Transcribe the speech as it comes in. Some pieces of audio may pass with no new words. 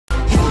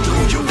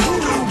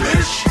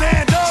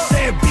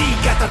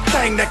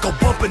thing that go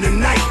bump in the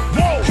night.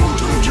 Whoa,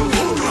 voodoo, you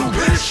voodoo,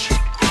 bitch.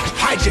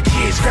 Hide your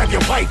kids, grab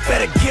your wife,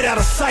 better get out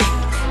of sight.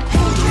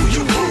 Voodoo,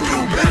 you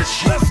voodoo,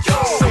 bitch. Let's go.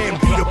 Sam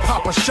B to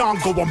Papa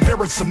Shango, I'm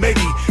bearing some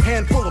 80.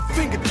 Handful of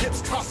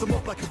fingertips, toss them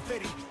up like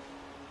confetti.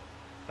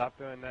 Stop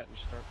doing that and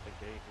start the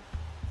game.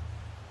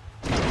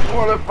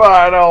 What if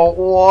I don't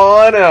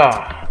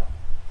wanna?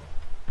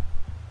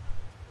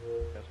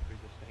 Guess we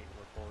just ain't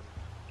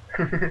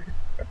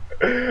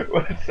recording.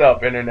 What's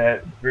up,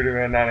 internet?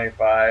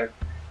 VoodooMan985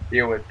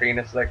 here with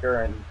Penis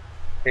Licker and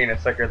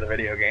Penis Licker the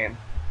video game.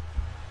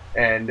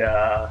 And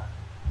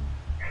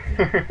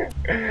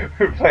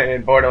we're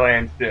playing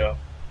Borderlands 2.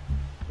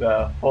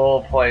 The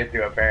full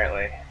playthrough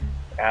apparently.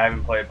 I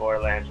haven't played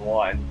Borderlands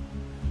 1.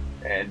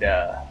 And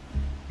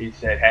he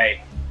said,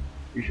 hey,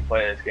 you should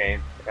play this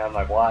game. And I'm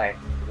like, why?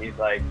 And he's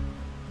like,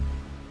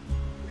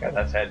 because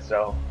I said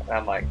so. And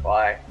I'm like,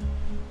 why?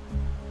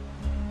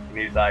 And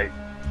he's like,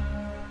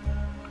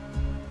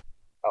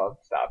 oh,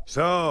 stop.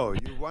 So,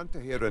 you want to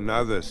hear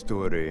another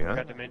story, huh?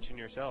 Got to mention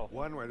yourself.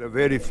 One where the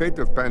very fate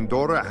of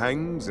Pandora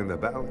hangs in the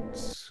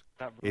balance?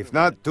 If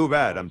not, too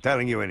bad, I'm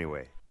telling you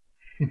anyway.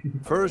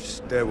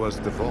 First, there was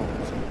the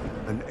vault.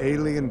 An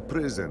alien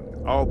prison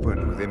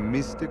opened with a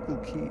mystical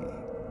key.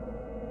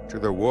 To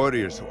the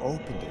warriors who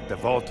opened it, the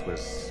vault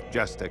was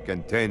just a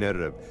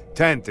container of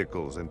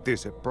tentacles and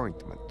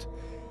disappointment.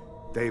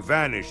 They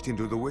vanished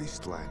into the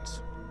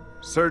wastelands,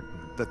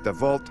 certain that the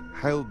vault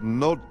held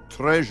no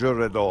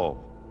treasure at all.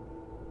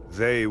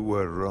 They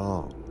were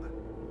wrong.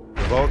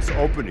 The vault's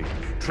opening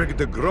triggered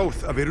the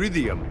growth of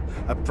iridium,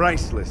 a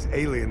priceless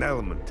alien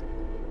element.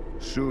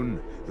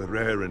 Soon, the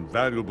rare and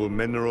valuable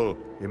mineral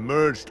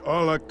emerged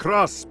all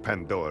across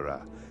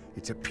Pandora.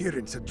 Its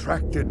appearance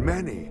attracted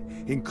many,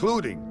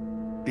 including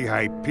the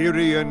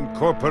Hyperion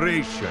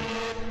Corporation.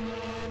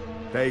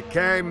 They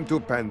came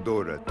to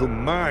Pandora to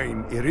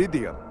mine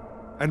iridium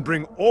and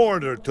bring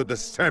order to the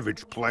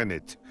savage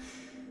planet.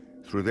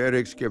 Through their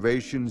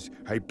excavations,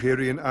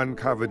 Hyperion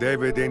uncovered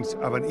evidence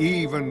of an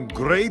even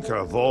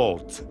greater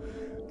vault.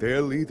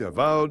 Their leader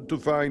vowed to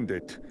find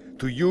it,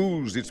 to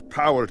use its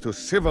power to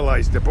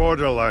civilize the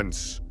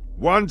Borderlands,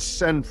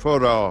 once and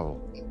for all.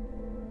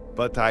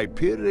 But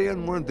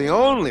Hyperion weren't the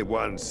only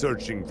ones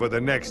searching for the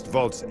next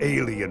vault's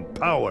alien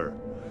power.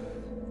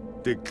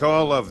 The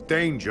call of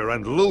danger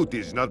and loot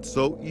is not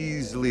so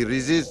easily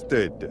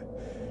resisted.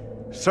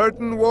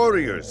 Certain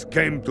warriors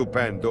came to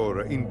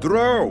Pandora in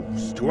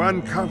droves to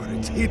uncover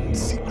its hidden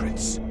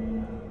secrets.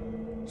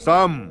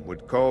 Some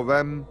would call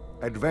them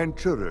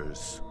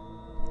adventurers.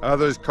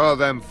 Others call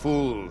them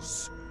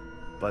fools.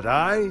 But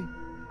I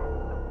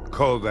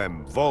call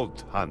them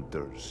vault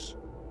hunters.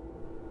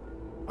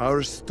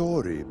 Our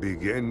story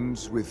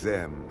begins with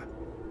them,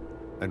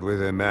 and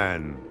with a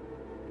man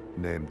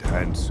named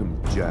Handsome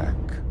Jack.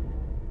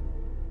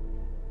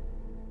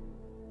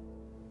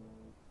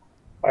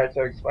 Alright,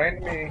 so explain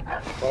to me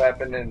what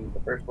happened in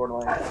the first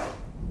Borderlands.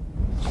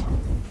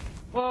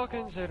 Well,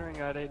 considering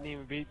I didn't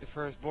even beat the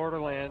first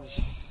Borderlands,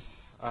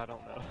 I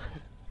don't know.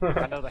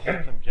 I know the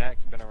Handsome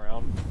Jack's been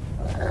around.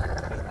 If I'm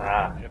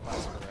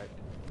correct.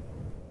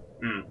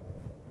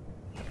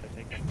 I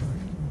think I'm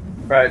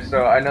correct. Right,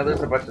 so I know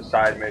there's a bunch of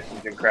side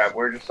missions and crap.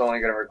 We're just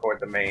only gonna record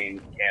the main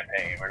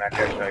campaign. We're not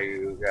gonna show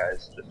you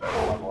guys just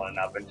leveling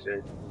up and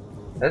shit.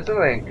 That's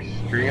something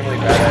extremely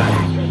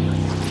badass.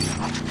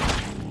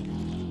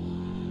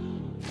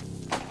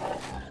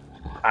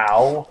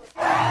 Ow.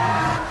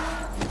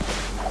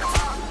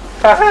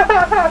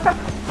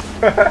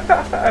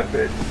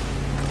 Bitch.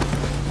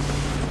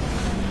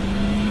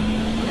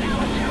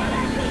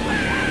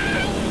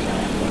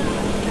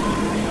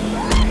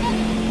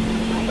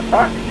 The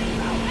fuck?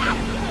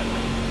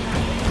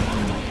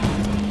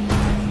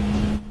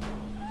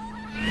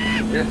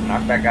 Just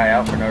knock that guy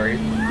out for no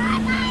reason.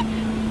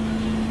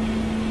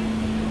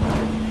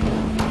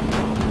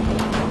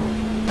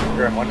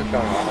 Grim, what is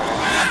going on right now?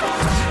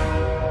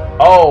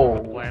 Oh!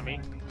 Blammy.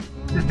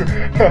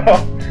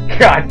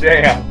 God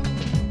damn!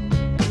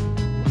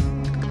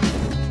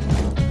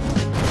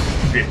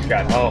 Bitch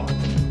got home.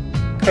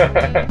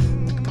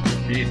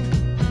 Jeez.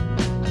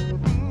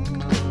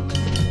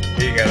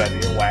 Here you go,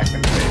 that'd be a whack in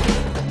the face.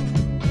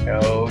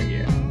 Oh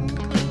yeah.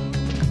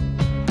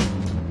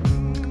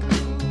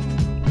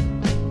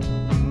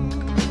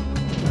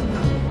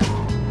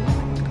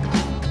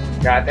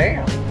 God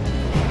damn.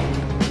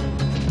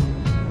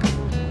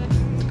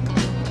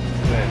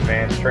 An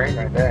advanced train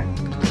right there.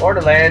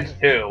 Borderlands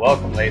 2.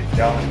 Welcome, ladies and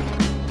gentlemen,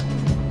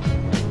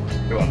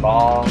 to a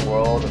long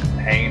world of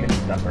pain and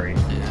suffering.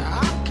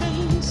 I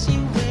can't see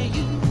where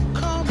you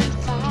coming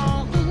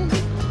from,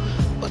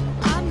 but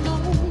I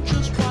know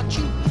just what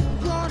you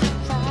running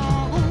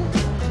from.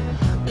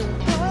 And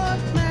what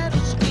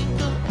matters in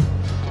the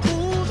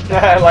who's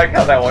I like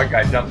how that one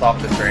guy jumped off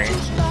the train.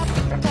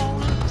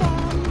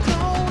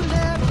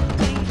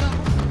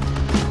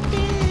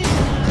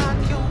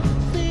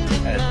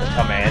 As the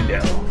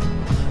commando.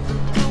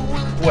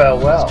 Well,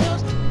 well.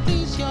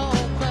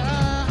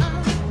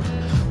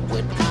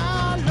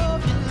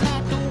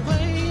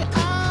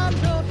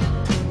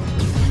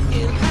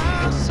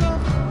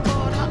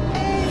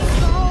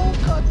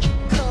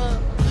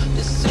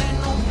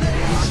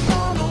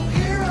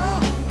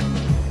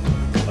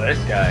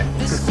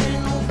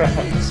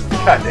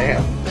 God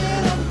damn.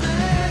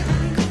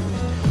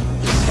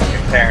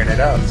 Fucking tearing it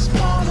up.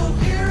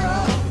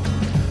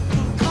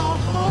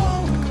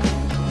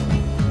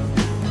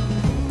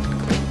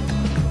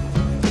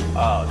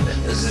 Oh,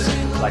 this is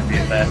like the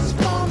best.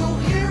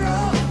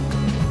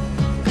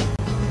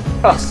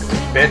 Oh,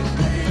 bitch.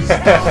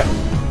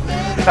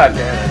 God damn,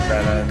 that's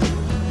badass.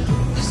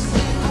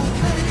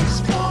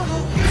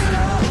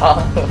 Oh,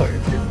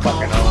 you're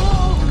fucking old.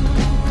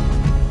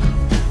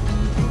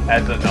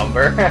 As a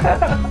number?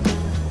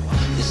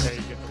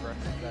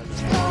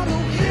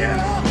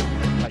 Yeah.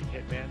 Like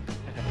Hitman.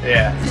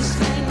 Yeah.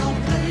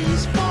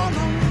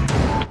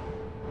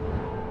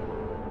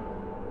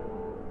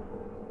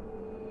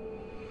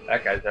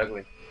 That guy's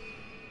ugly.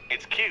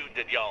 It's cute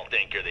that y'all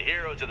think you're the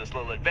heroes of this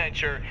little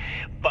adventure,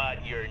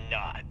 but you're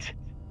not.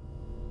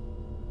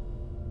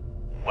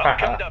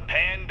 Welcome to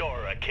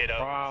Pandora, kiddo.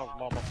 Wow,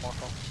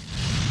 motherfucker.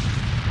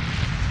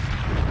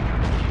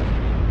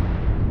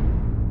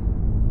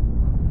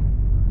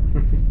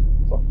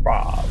 It's a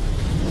frog.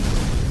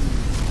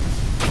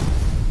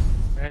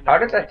 Man, How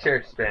did that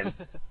chair spin?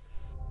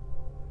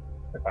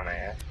 If I may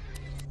ask.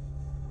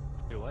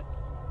 Do what?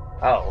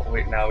 Oh,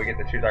 wait, now we get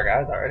to choose our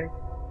guys already?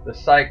 The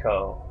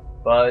Psycho.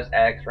 Buzz,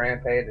 Axe,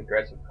 Rampage,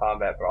 Aggressive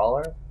Combat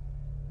Brawler.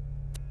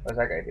 What does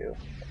that guy do?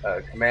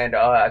 Commando.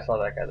 Oh, I saw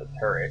that guy, the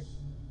turret.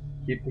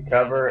 Keep the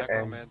cover The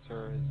and...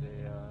 Necromancer is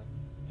a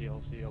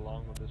DLC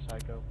along with the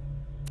Psycho.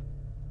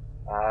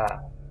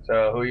 Ah,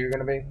 so who are you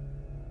gonna be?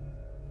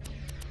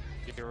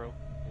 Hero,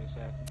 the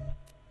assassin.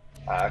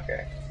 Ah,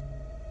 okay.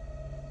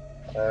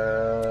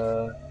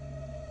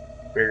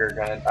 Bigger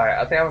gun. Alright,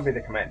 I think I'm gonna be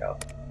the Commando.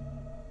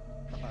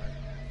 Alright.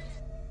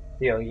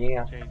 Hell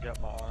yeah. Change up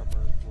my armor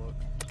look.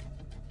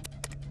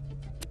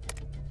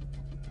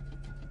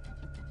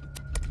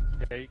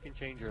 Yeah, you can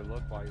change your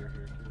look while you're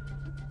here too.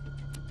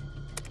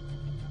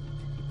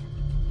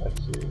 Let's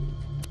see.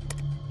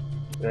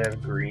 They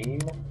have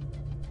green.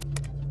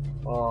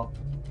 Well,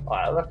 oh,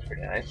 that looks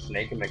pretty nice.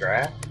 Snake in the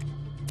grass.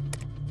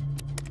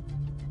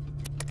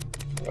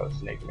 Oh,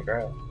 snake in the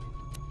grass.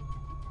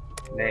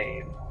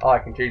 Name. Oh, I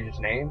can change his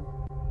name?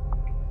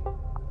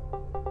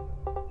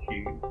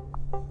 Cute.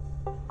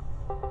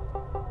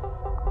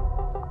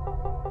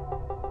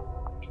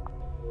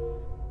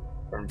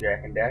 From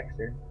Jack and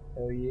Daxter.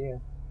 Oh yeah.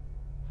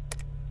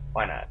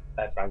 Why not?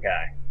 That's my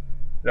guy.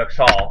 Looks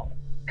all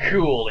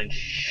cool and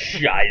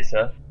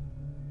shiza.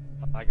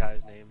 My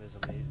guy's name is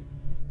amazing.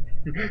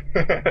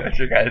 That's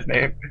your guy's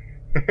name?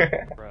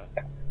 Bruh.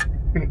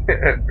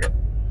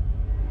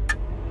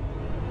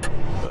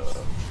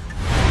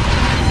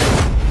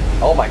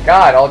 Oh my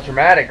god, all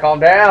dramatic, calm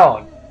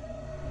down!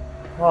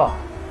 Oh.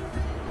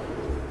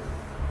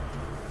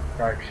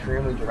 Are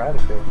extremely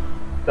dramatic there.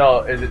 So,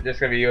 is it just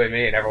gonna be you and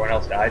me and everyone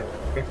else died?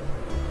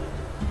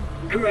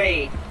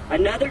 Great.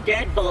 Another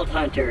dead Vault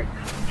Hunter.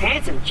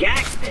 Handsome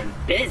Jack's been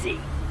busy.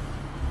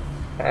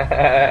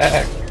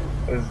 This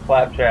is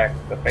Flapjack,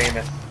 the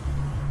famous.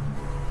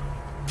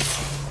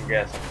 I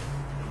guess.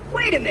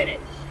 Wait a minute.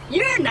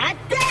 You're not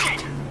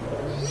dead!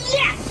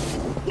 Yes!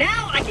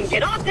 Now I can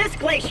get off this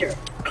glacier.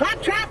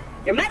 Claptrap,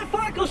 your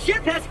metaphorical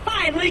ship has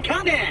finally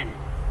come in.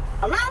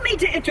 Allow me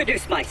to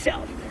introduce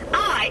myself.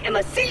 I am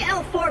a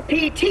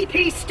CL4P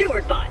TP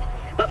steward bot,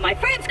 but my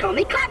friends call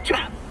me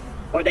Claptrap.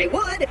 Or they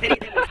would if any of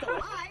them were still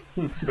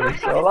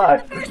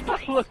alive. They're still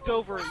alive. I looked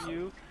over at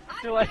you.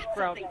 You're like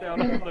crouched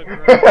down on the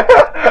ground. Look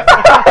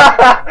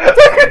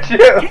at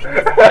you!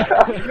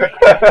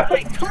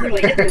 I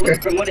totally hit the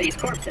loot from one of these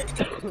corpses.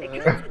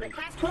 It comes with a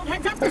Class 12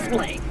 heads-up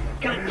display.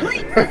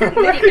 Complete with a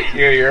Look at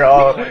you, you're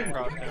all...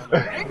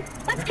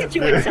 Let's get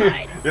you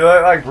inside. You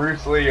look like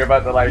Bruce Lee, you're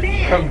about to like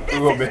come Man,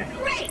 through this me. is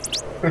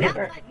great! Now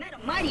that I've met a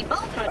mighty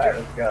Vault Hunter, Alright,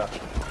 let's go.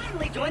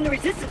 finally join the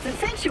Resistance and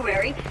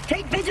Sanctuary,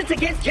 take vengeance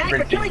against Jack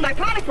for killing my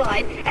product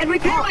line, and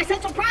repair my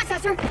central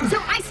processor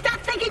so I stop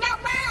thinking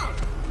out loud!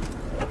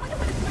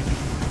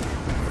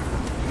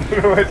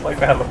 It's like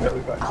that,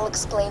 really fun. I'll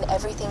explain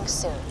everything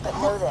soon, but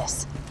know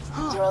this.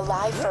 You're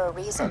alive for a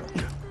reason,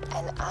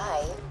 and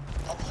I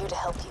am here to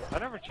help you. I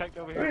never checked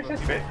over Who here. is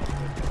this bitch?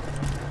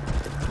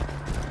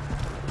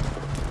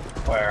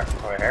 Where?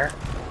 Over here?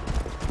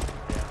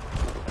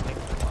 I think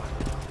it's alive.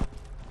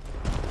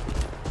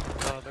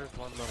 Oh, there's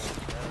one little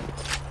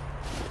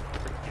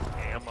freaking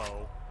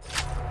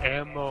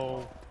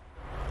ammo.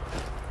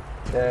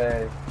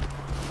 Yay.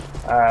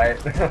 Alright.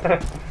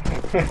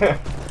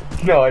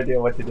 No idea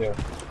what to do.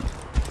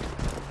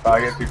 Oh,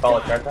 I guess we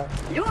follow track now?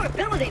 Your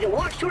ability to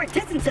walk short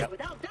distances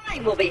without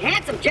dying will be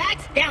Handsome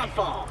Jack's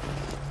downfall.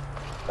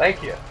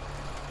 Thank you.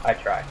 I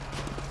try.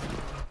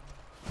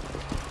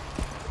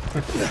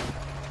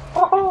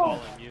 Following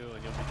you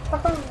and you'll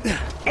be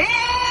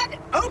And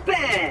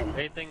open!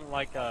 anything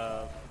like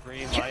a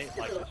green light,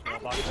 like this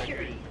mailbox right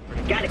here.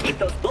 Gotta keep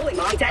those bully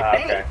mongs at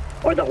bay, Okay.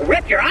 or they'll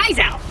rip your eyes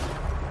out.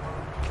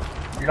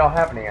 You don't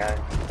have any eyes.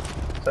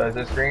 So is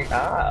this green?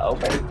 Ah,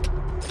 open.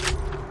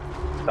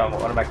 So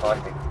what am I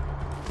collecting?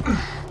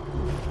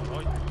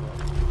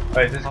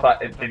 Wait, is this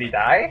did he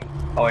die?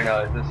 Oh wait,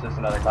 no, is this just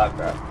another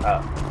Claptrap?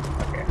 Oh,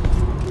 okay.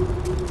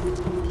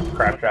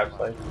 Crab trap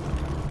place.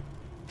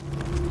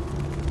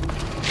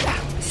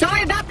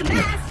 Sorry about the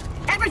mess.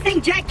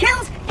 Everything Jack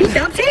kills, he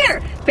dumps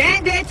here.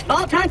 Bandits,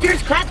 vault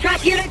hunters,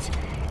 claptrap units.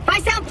 If I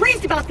sound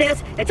pleased about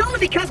this, it's only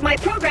because my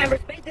programmers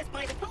made this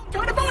my default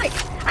tone of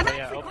voice. I'm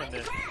actually quite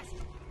depressed.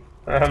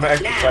 I'm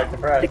actually quite Now,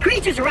 depressed. the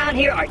creatures around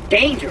here are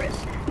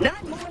dangerous.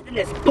 None more than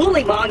this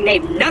bullymong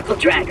named Knuckle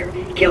Dragger.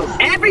 Kills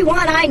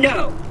everyone I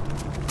know.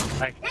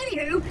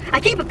 Anywho, I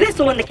keep a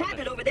pistol in the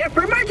cabinet over there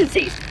for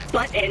emergencies.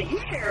 But in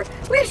here,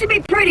 we should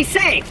be pretty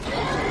safe.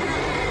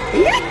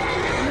 Yep.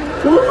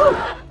 Woo.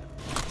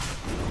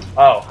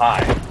 Oh,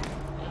 hi.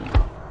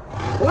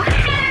 Wah!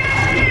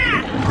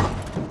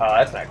 Oh,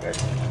 that's not good.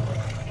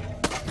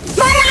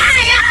 My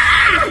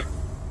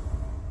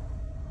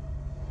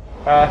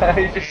eye!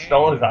 He just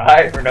stole his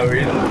eye for no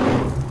reason.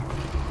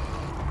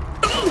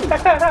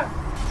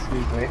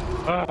 Excuse me.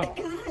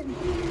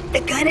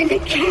 The gun in the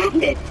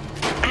cabinet.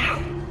 Ow.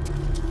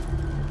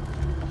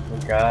 The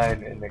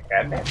gun in the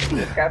cabinet?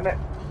 This cabinet?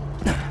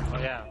 Oh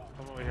yeah,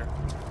 come over here.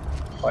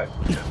 What?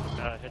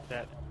 Hit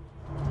that.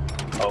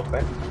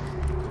 Open.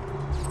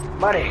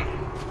 Money.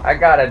 I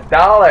got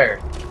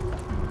 $1.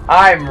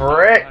 I'm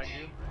rich.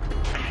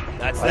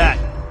 That's that.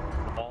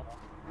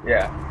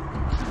 Yeah.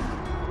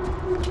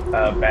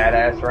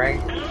 Badass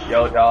rank.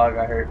 Yo, dog.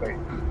 I heard. Wait.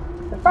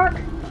 The fuck?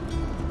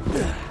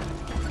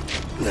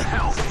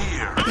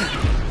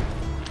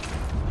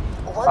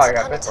 Once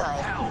upon a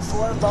time,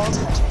 4 Vault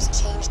Hunters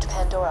changed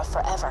Pandora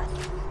forever.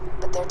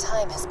 But their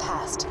time has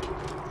passed.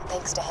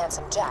 Thanks to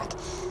Handsome Jack,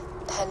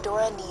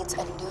 Pandora needs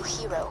a new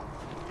hero.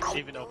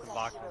 Even open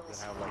boxes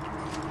that have like.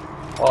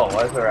 Oh,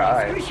 what's her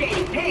eye?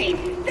 Excruciating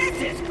pain.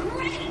 This is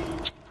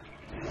great.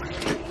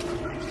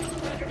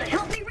 To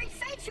help me reach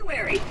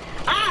Sanctuary,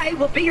 I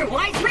will be your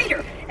wise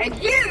leader, and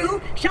you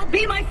shall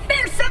be my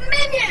fearsome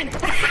minion.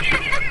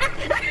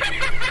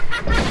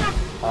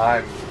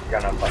 I'm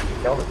gonna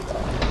fucking kill this guy.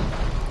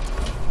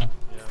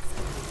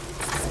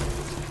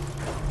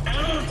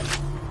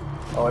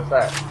 Oh, what's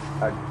that?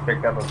 I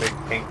picked up a big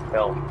pink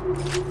pill.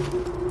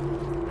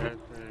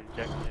 That's an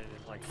injection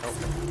and like help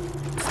me.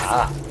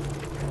 Ah.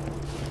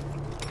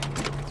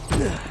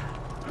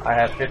 I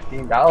have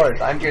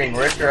 $15. I'm getting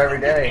richer every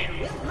day.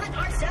 We'll hunt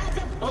ourselves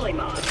a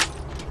bullymong.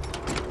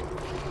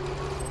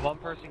 One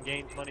person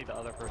gains money, the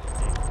other person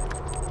gains.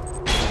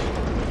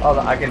 Oh,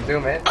 I can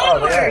zoom in. Oh,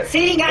 Onward, there.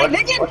 seeing-eye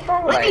minion.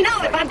 Let me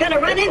know if I'm gonna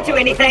run into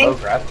anything.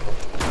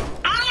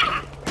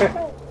 Ah!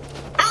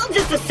 I'll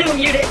just assume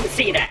you didn't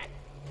see that.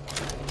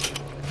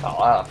 Oh,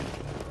 wow.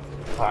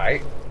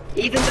 Alright.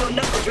 Even though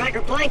Knuckle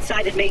Dragger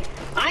blindsided me,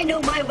 I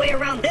know my way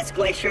around this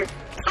glacier.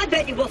 I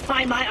bet you will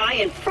find my eye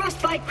in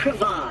Frostbite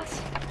Crevasse.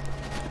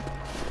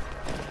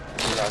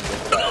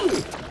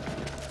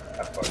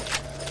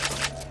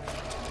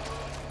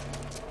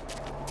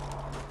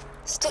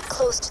 Stick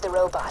close to the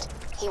robot.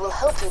 He will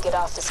help you get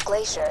off this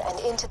glacier and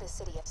into the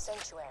city of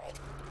Sanctuary.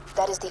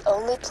 That is the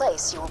only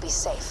place you will be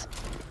safe.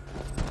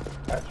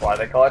 That's why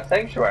they call it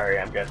Sanctuary,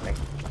 I'm guessing.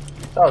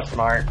 So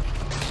smart.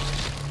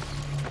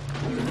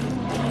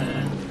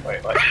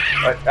 Wait, what? I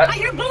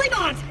hear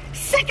bullymongs!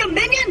 Sick 'em,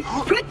 minion!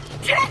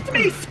 Protect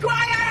me,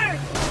 Squire!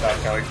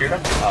 Can we shoot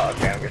him? Oh,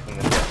 okay, I'm guessing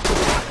this guy.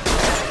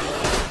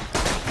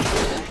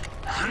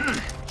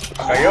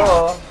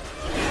 Ayo!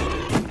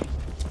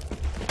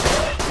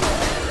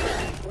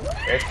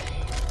 Bitch.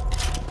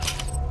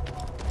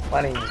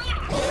 Money.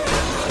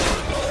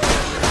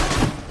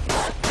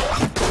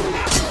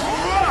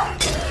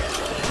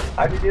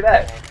 How'd you do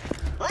that?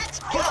 Let's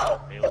go!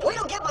 If we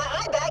don't get my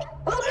eye back,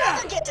 we'll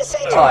never get to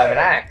Sanctuary! Oh, I have an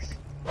axe.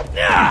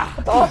 Yeah!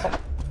 That's awesome.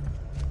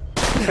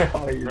 I'm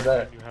gonna use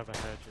that. You have a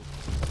hatchet.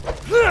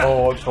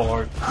 Oh,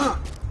 sword. I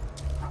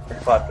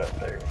clapped that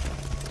there.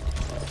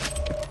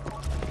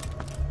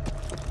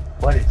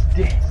 What is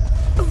this?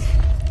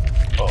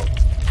 Oh,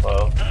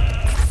 whoa.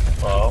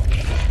 Whoa.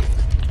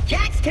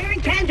 Jack's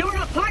tearing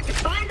Pandora apart to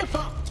find the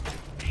fault.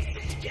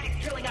 Jack's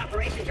drilling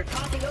operations are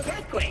causing those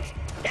earthquakes.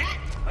 That,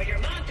 or your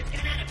mom just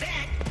got out of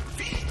bed.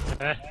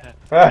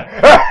 You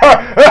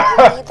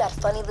need that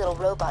funny little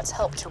robot's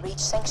help to reach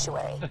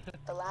Sanctuary,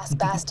 the last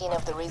bastion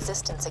of the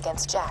resistance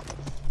against Jack,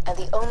 and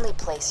the only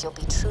place you'll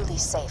be truly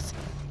safe.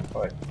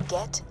 What?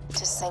 Get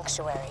to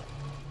Sanctuary.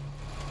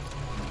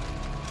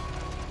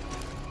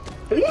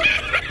 Good.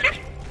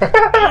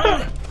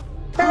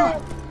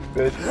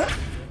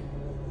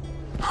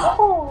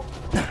 Oh.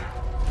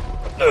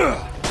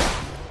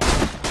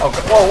 Oh,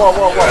 whoa, whoa,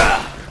 whoa, whoa.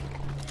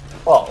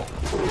 Whoa.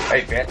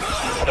 Hey, bitch.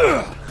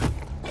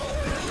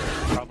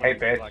 Hey,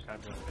 bitch.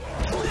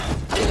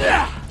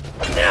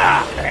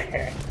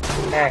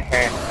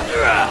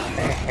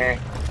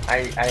 I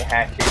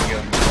hatchet you.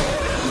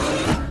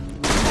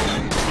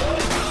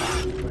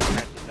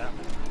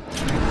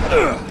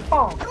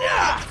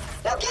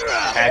 Now get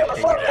out here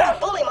before more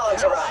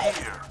bullymongs arrive.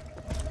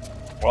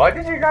 Why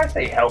did you guys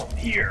say help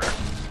here?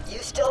 You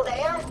still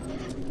there?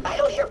 I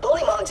don't hear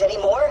bullymongs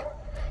anymore.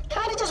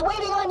 Kinda just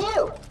waiting on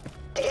you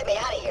to get me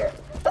out of here.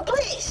 But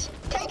please,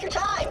 take your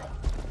time.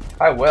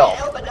 I will. Can't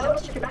help but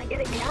notice you're not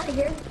getting me out of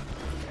here.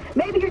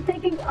 Maybe you're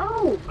thinking,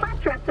 oh, clap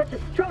Claptrap's such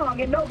a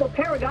strong and noble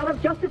paragon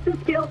of justice and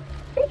skill,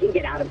 he can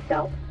get out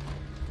himself.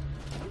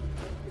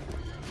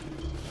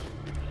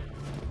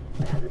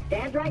 As it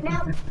stands right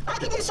now, I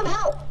can use some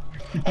help.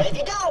 And if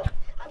you don't,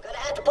 I'm gonna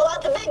have to pull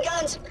out the big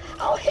guns.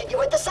 I'll hit you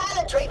with the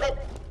silent treatment.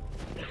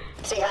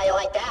 See how you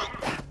like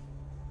that?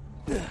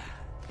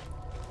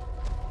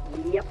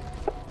 Yep.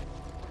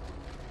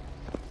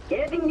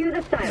 Giving you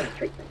the silent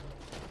treatment.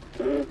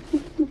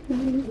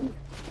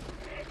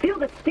 Feel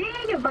the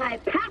sting of my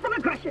passive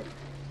aggression.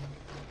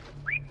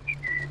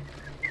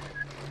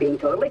 Being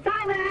totally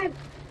silent.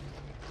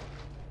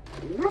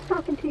 Not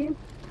talking to you.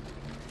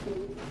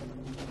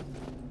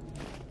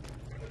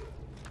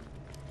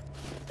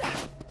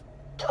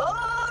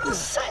 Total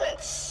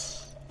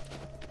silence.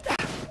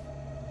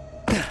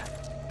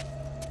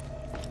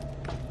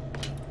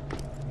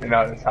 You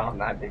notice how I'm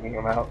not digging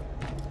them out?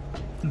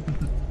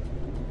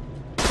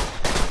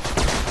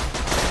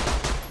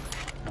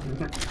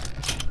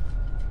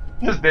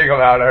 Just dig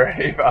them out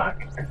already,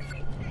 fuck.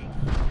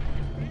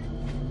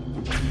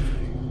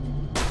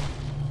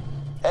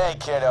 Hey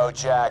kiddo,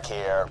 Jack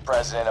here,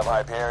 president of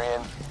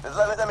Hyperion.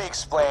 Let me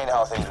explain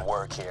how things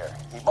work here.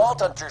 The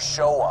Vault Hunters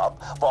show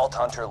up, Vault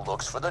Hunter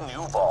looks for the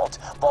new vault,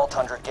 Vault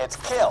Hunter gets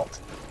killed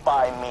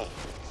by me.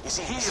 You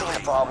see, he's seeing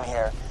the problem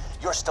here.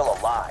 You're still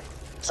alive.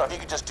 So if you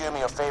could just do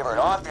me a favor and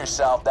off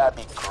yourself, that'd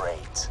be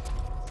great.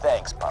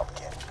 Thanks,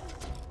 Pumpkin.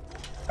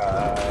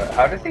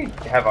 How does he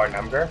have our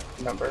number,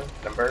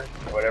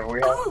 whatever we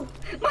have? Oh,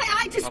 my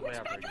eye just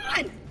switched back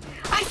on.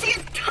 I see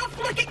a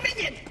tough-looking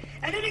minion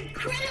and an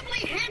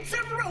incredibly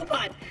handsome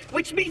robot,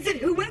 which means that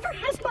whoever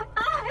has my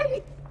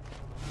eye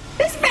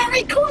is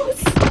very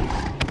close.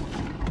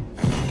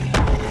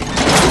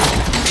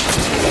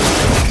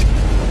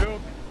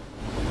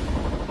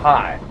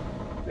 Hi.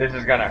 This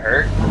is gonna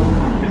hurt?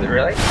 Is it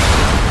really?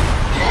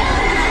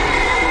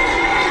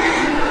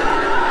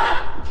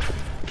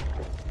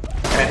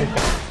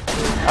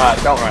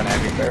 Don't run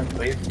at me, sir.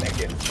 Please. Thank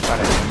you. Run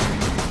at me.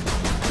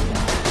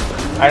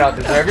 I don't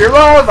deserve your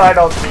love! I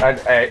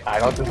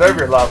don't deserve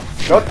your love.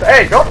 Don't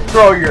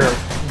throw your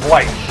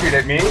white shit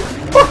at me.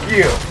 Fuck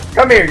you!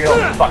 Come here, you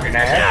little fucking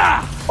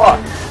ass.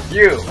 Fuck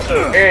you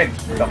in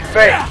the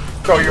face.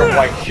 Throw your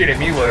white shit at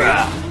me, will you?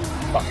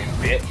 Fucking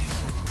bitch.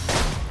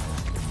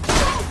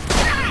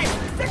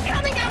 They're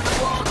coming out the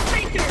wall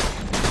sphincter!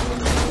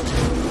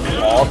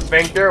 Wall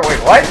sphincter? Wait,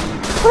 what?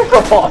 What's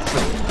the wall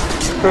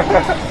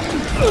sphincter?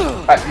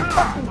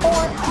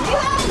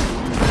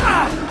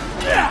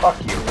 Fuck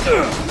you.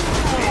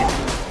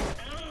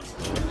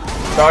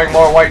 Throwing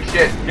more white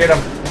shit. Get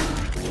him.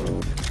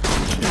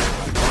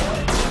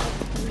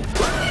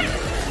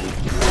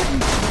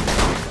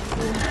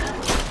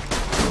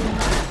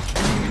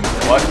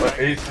 What?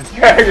 He's just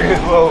dragging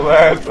his little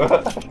ass.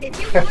 If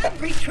you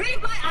would,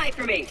 retrieve my eye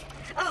for me.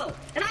 Oh,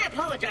 and I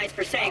apologize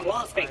for saying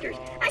wall sphincters.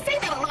 I say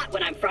that a lot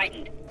when I'm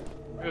frightened.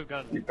 Move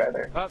gun. You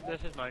better. Oh,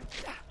 this is mine.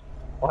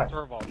 What?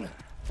 Turbo.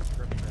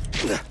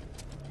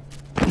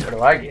 What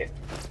do I get?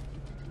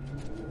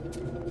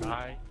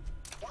 Eye.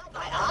 Got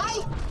my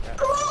eye?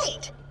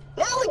 Great!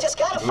 Now we just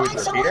gotta Ooh, find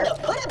someone repeater?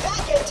 to put it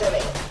back into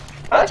me.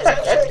 Oh, Which is I'm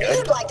that's sure good.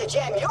 you'd like to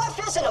jam your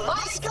fist into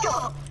my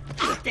skull.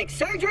 Optic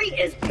surgery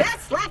is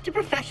best left to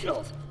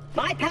professionals.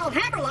 My pal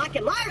Hammerlock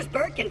in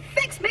Liarsburg can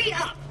fix me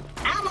up.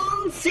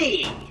 Allons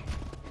see.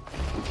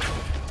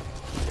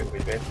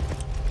 Stupid.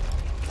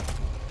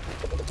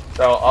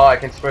 So, I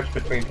can switch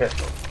between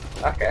pistols.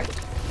 Okay.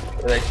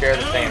 Do they share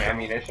the same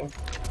ammunition?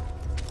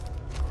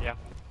 Yeah.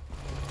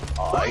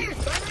 Alright.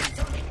 Liarsburg is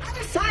on the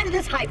other side of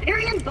this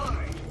Hyperion barn.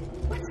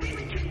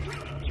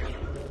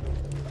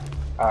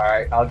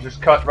 Alright, I'll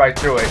just cut right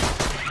through it.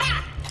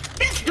 Ha!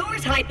 This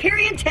door's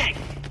Hyperion tech.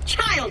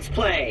 Child's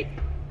play.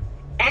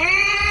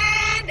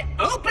 And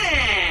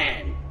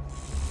open!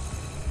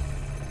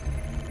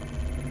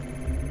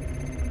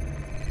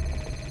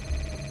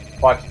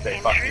 Watch it say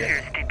fuck you.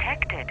 Intruders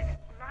detected.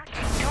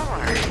 Locking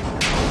door.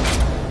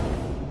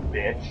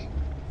 Bitch.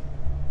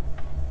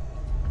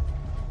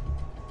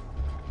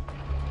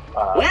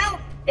 Well,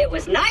 it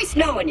was nice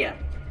knowing you.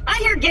 I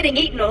hear getting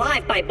eaten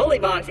alive by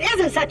bullymongs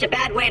isn't such a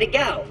bad way to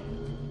go.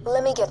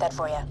 Let me get that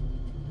for you.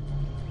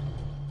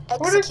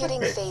 What is Executing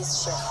this?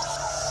 phase shift.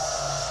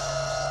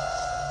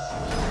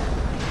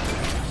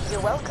 You're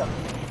welcome.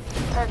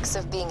 Perks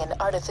of being an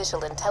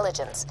artificial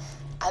intelligence.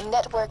 I'm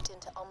networked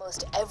into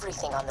almost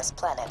everything on this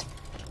planet.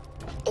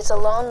 It's a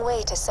long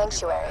way to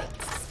Sanctuary.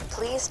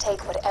 Please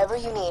take whatever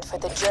you need for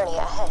the journey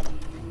ahead.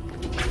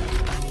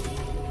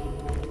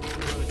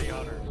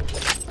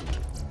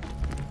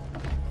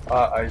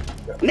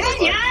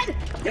 Minion!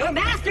 Your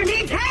master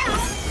needs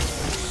help!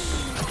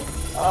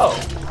 Oh,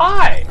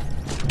 hi!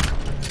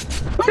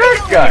 Let Good me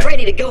know when guy. you're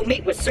ready to go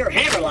meet with Sir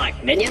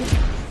Hammerlock, Minion.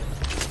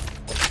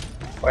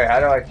 Wait, how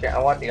do I change? I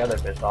want the other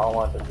pistol. I don't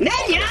want the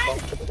Minion!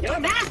 Your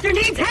master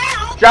needs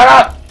help! Shut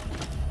up!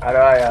 How do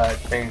I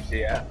change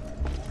the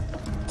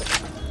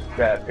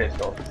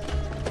pistol?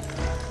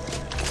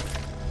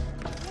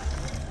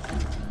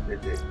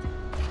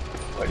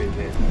 What is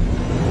it?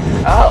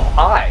 Oh,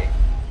 hi!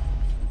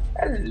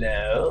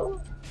 Hello!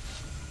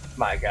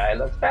 My guy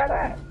looks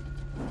badass.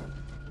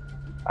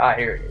 Ah,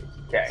 here it is.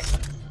 Okay.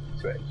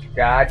 Switch.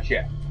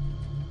 Gotcha.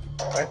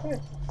 What's this?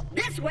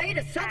 This way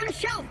to Southern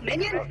Shelf,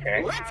 minion.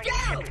 Okay. Let's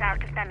go. It's out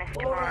to Themis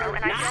tomorrow,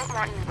 and I don't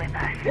want you with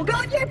us. We'll go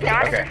at your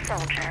Not pace. Okay. as a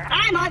soldier.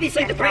 I'm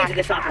obviously the brains of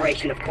this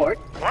operation, of course.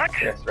 What?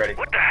 Yes, ready.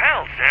 What the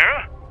hell,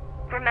 Sarah?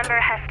 Remember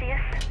Hestius?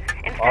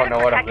 Instead I don't know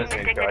of what I'm protecting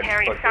the listening to, I just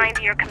dignitary clicked it. assigned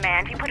to your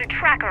command, you put a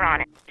tracker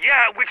on it.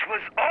 Yeah, which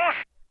was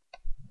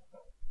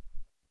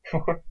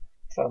awesome.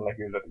 Sounded like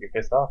he was about to get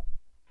pissed off.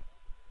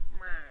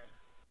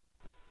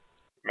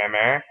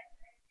 Meh.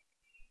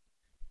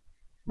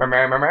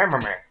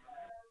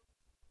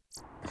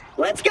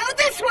 Let's go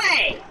this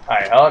way.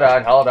 Alright, hold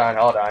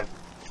on.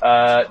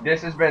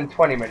 This has been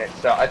 20 minutes,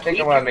 so I think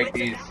I'm gonna make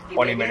these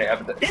 20-minute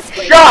episodes. This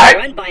place Shut! is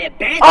run by a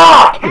bandit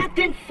Ah!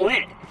 Captain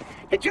Flint.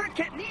 The jerk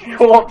kept me. You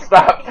won't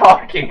stop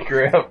talking,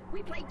 Grim.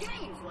 We play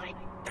games like.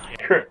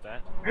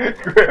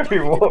 Grim,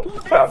 you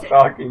won't stop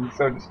talking.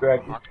 So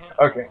distracting.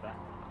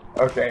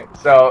 Okay,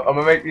 so I'm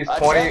gonna make these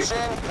 20.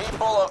 Attention,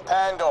 people of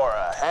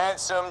Pandora.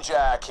 Handsome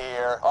Jack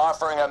here,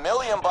 offering $1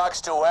 million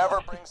to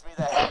whoever brings me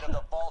the head of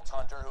the Vault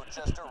Hunter who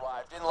just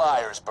arrived in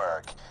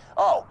Liarsburg.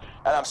 Oh,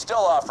 and I'm still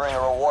offering a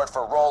reward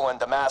for Roland,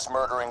 the mass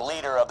murdering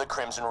leader of the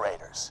Crimson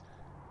Raiders.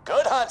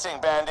 Good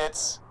hunting,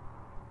 bandits.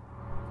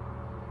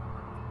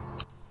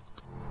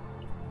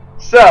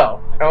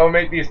 So I'm gonna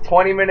make these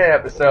 20-minute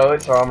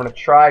episodes, or I'm gonna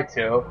try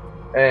to,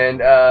 and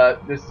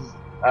this is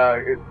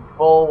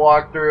full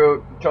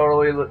walkthrough.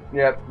 Totally,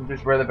 yep,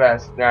 just we're the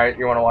best. All right,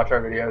 you want to watch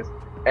our videos,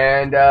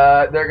 and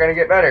they're gonna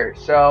get better.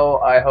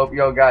 So I hope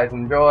you guys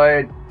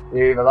enjoyed.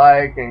 Leave a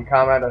like and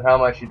comment on how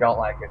much you don't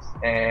like us,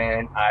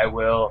 and I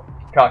will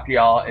talk to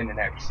y'all in the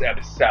next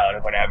episode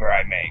of whatever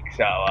I make.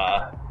 So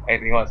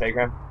anything you want to say,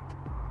 Graham?